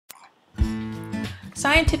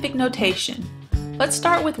Scientific notation. Let's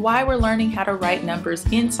start with why we're learning how to write numbers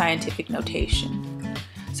in scientific notation.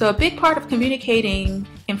 So a big part of communicating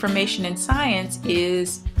information in science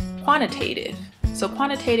is quantitative. So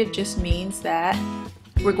quantitative just means that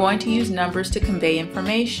we're going to use numbers to convey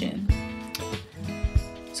information.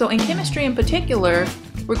 So in chemistry in particular,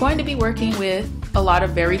 we're going to be working with a lot of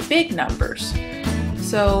very big numbers.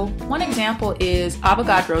 So one example is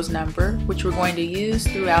Avogadro's number, which we're going to use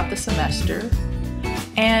throughout the semester.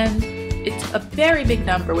 And it's a very big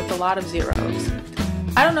number with a lot of zeros.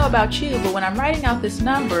 I don't know about you, but when I'm writing out this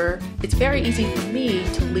number, it's very easy for me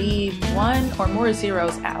to leave one or more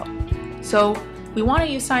zeros out. So we want to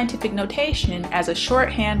use scientific notation as a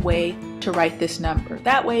shorthand way to write this number.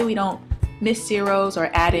 That way we don't miss zeros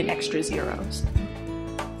or add in extra zeros.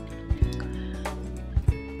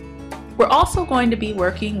 We're also going to be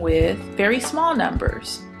working with very small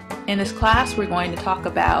numbers. In this class, we're going to talk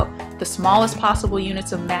about the smallest possible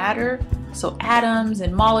units of matter, so atoms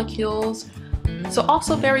and molecules, so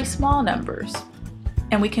also very small numbers.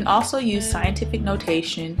 And we can also use scientific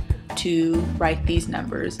notation to write these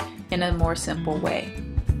numbers in a more simple way.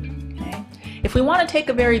 Okay? If we want to take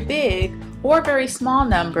a very big or very small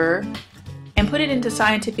number and put it into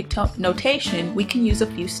scientific notation, we can use a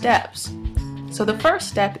few steps. So the first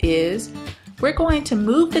step is we're going to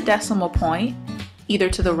move the decimal point either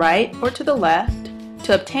to the right or to the left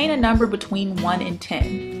to obtain a number between 1 and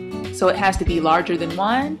 10. So it has to be larger than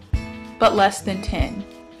 1 but less than 10.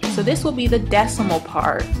 So this will be the decimal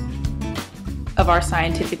part of our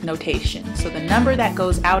scientific notation, so the number that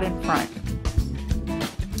goes out in front.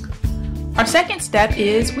 Our second step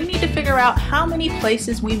is we need to figure out how many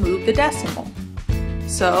places we move the decimal.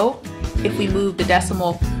 So if we move the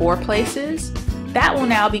decimal 4 places, that will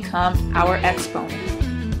now become our exponent.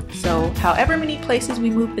 So however many places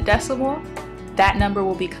we move the decimal, that number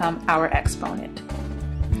will become our exponent.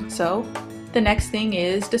 So the next thing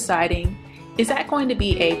is deciding, is that going to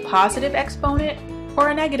be a positive exponent or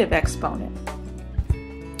a negative exponent?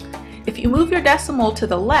 If you move your decimal to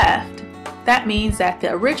the left, that means that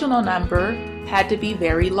the original number had to be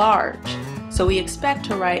very large. So we expect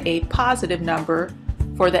to write a positive number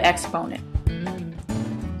for the exponent.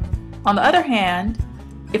 On the other hand,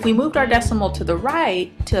 if we moved our decimal to the right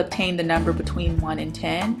to obtain the number between 1 and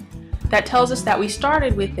 10, that tells us that we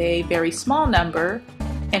started with a very small number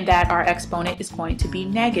and that our exponent is going to be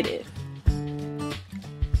negative.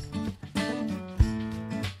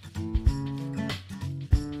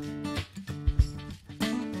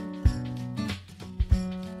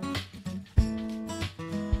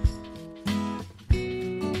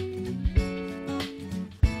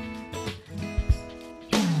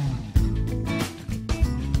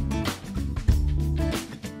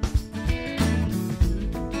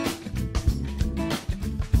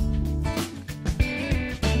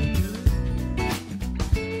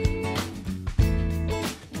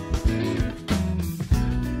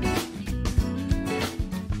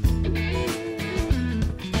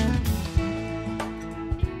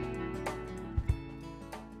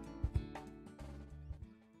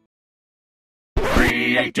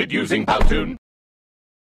 Created using Powtoon.